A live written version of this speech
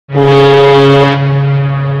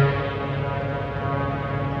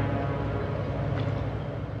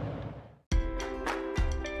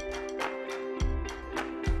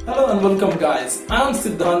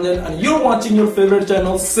Siddhanjan and you're watching your favorite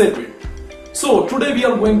channel Sacred. So today we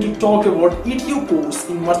are going to talk about ETO course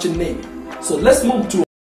in Merchant Navy. So let's move to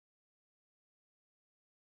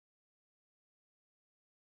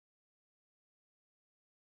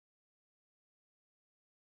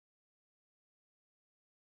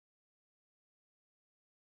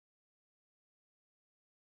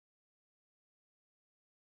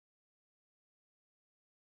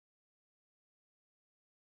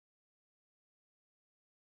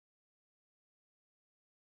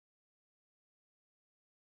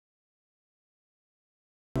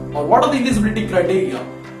or what are the eligibility criteria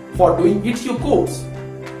for doing ETO course,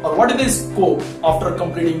 or what is the scope after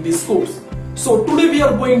completing this course. So today we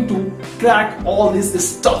are going to crack all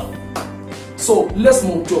this stuff. So let's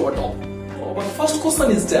move to our topic. Our first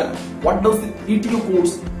question is that what does the ETO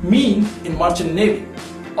course mean in Merchant Navy,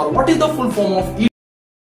 or what is the full form of ETO?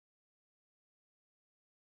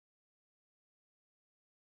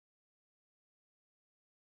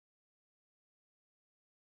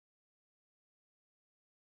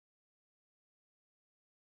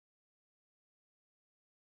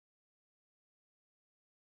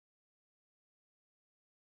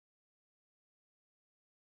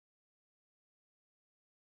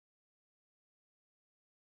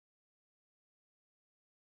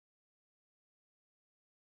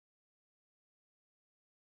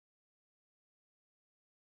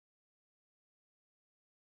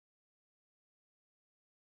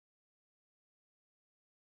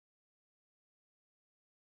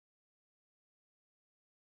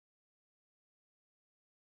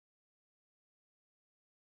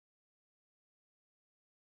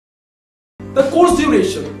 The course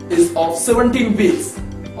duration is of 17 weeks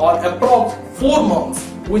or approx 4 months,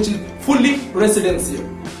 which is fully residential.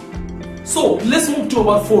 So let's move to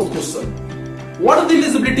our fourth question. What are the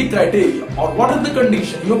eligibility criteria, or what are the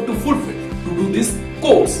conditions you have to fulfill to do this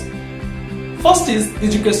course? First is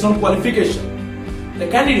educational qualification. The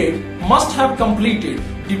candidate must have completed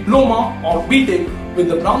Diploma or B.tech with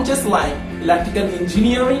the branches like Electrical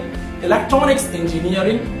Engineering, Electronics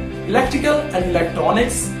Engineering, Electrical and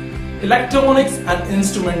Electronics, Electronics and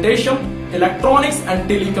Instrumentation, Electronics and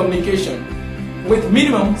Telecommunication, with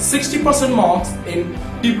minimum 60% marks in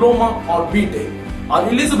Diploma or B.tech are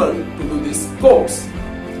eligible to do this course.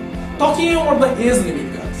 Talking about the age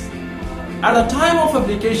limit, guys. At the time of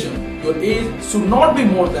application, your age should not be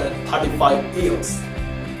more than 35 years.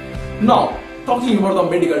 Now, talking about the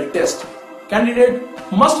medical test. Candidate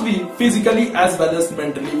must be physically as well as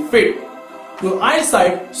mentally fit. Your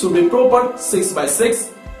eyesight should be proper 6/6.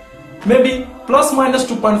 Maybe plus minus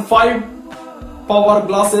 2.5 power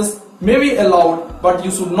glasses may be allowed, but you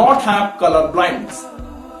should not have color blindness.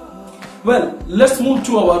 Well, let's move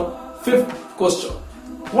to our fifth question.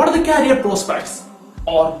 What are the career prospects,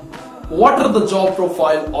 or what are the job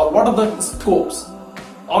profile, or what are the scopes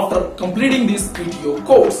after completing this ETO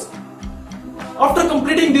course? After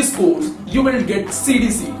completing this course, you will get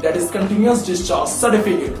CDC, that is Continuous Discharge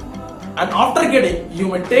Certificate. And after getting, you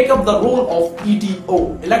may take up the role of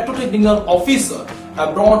ETO, Electrotechnical Officer,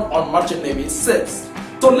 abroad on Merchant Navy ships.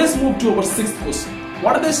 So let's move to our sixth question.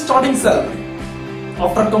 What is the starting salary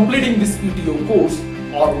after completing this ETO course,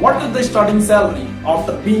 or what is the starting salary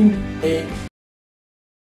after being a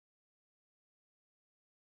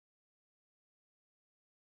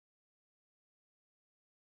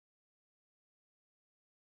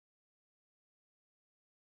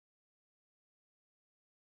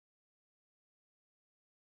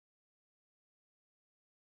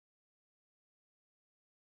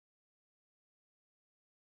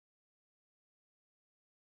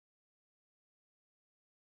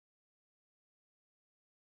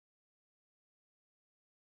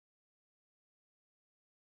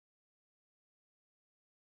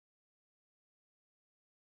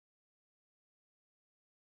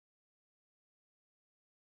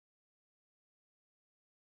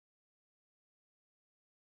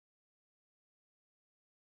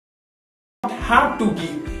have to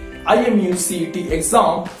give IMU CET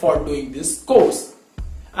exam for doing this course.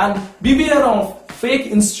 And beware of fake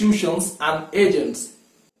institutions and agents.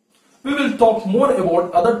 We will talk more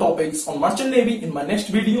about other topics on Merchant Navy in my next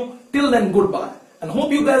video. Till then, goodbye, and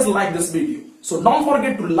hope you guys like this video. So don't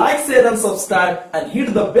forget to like, share and subscribe, and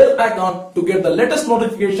hit the bell icon to get the latest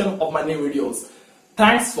notification of my new videos.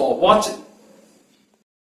 Thanks for watching.